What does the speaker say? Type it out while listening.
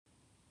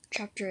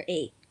Chapter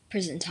 8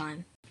 Prison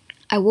Time.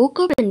 I woke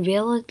up and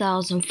realized that I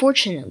was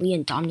unfortunately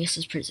in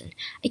Damius' prison.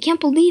 I can't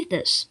believe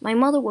this. My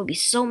mother would be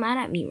so mad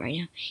at me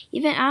right now.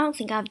 Even I don't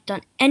think I've done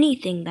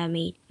anything that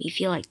made me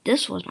feel like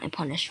this was my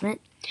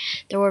punishment.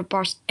 There were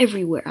bars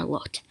everywhere I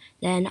looked.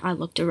 Then I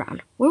looked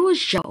around. Where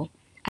was Joe?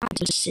 I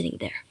was just sitting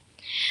there.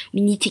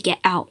 We need to get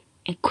out,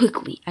 and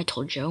quickly, I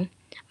told Joe.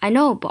 I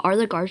know, but are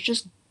the guards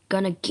just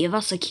gonna give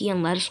us a key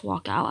and let us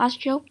walk out? Asked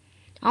Joe.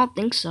 I don't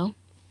think so.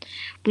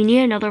 We need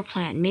another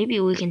plan. Maybe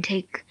we can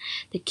take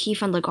the key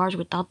from the guards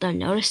without them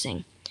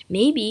noticing.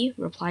 Maybe,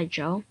 replied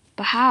Joe.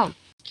 But how?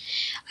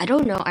 I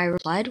don't know, I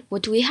replied.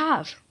 What do we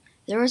have?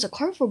 There is a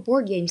cart for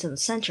board games in the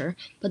center,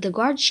 but the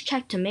guards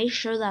check to make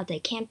sure that they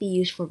can't be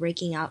used for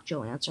breaking out,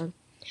 Joe answered.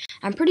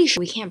 I'm pretty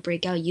sure we can't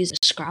break out using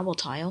a Scrabble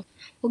tile.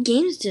 What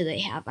games do they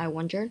have, I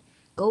wondered.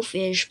 Go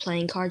fish,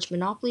 playing cards,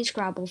 Monopoly,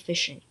 Scrabble,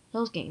 fishing.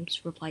 Those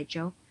games, replied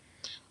Joe.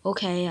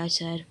 Okay, I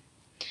said.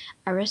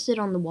 I rested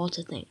on the wall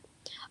to think.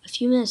 A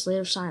few minutes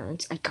later of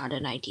silence, I got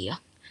an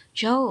idea.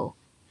 Joe,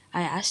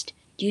 I asked,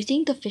 do you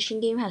think the fishing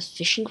game has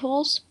fishing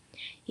poles?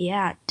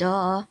 Yeah,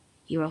 duh,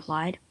 he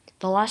replied.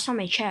 The last time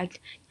I checked,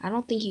 I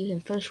don't think you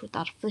can fish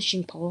without a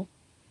fishing pole.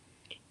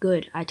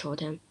 Good, I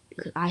told him,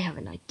 because I have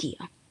an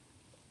idea.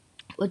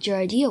 What's your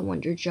idea?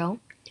 Wondered Joe.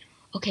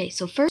 Okay,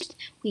 so first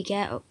we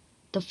get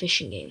the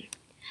fishing game.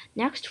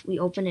 Next, we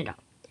open it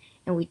up,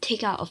 and we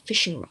take out a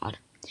fishing rod.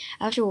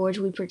 Afterwards,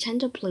 we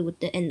pretend to play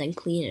with it and then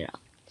clean it up.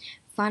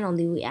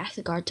 Finally, we ask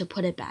the guard to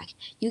put it back.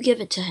 You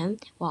give it to him,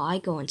 while I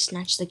go and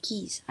snatch the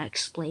keys, I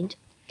explained.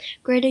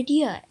 Great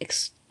idea,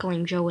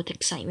 exclaimed Joe with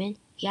excitement.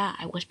 Yeah,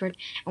 I whispered,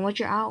 and once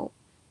you're out,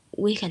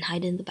 we can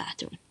hide in the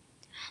bathroom.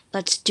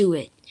 Let's do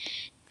it,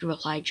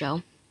 replied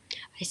Joe.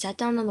 I sat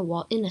down on the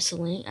wall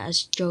innocently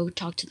as Joe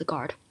talked to the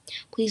guard.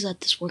 Please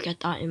let this work, I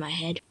thought in my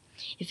head.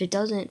 If it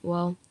doesn't,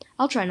 well,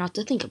 I'll try not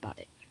to think about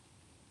it.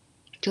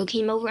 Joe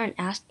came over and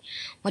asked,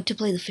 want to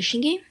play the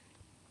fishing game?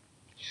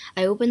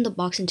 I opened the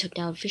box and took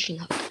down a fishing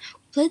hook.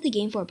 We played the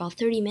game for about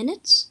 30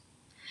 minutes.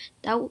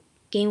 That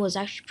game was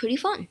actually pretty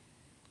fun.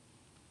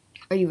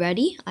 Are you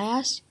ready? I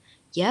asked.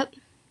 Yep,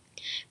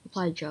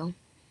 replied Joe.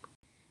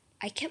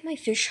 I kept my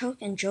fish hook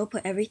and Joe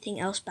put everything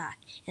else back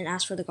and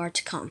asked for the guard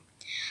to come.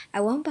 I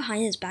went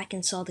behind his back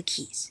and saw the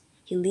keys.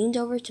 He leaned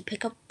over to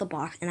pick up the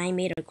box and I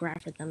made a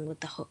grab for them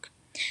with the hook.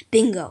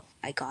 Bingo!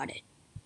 I got it.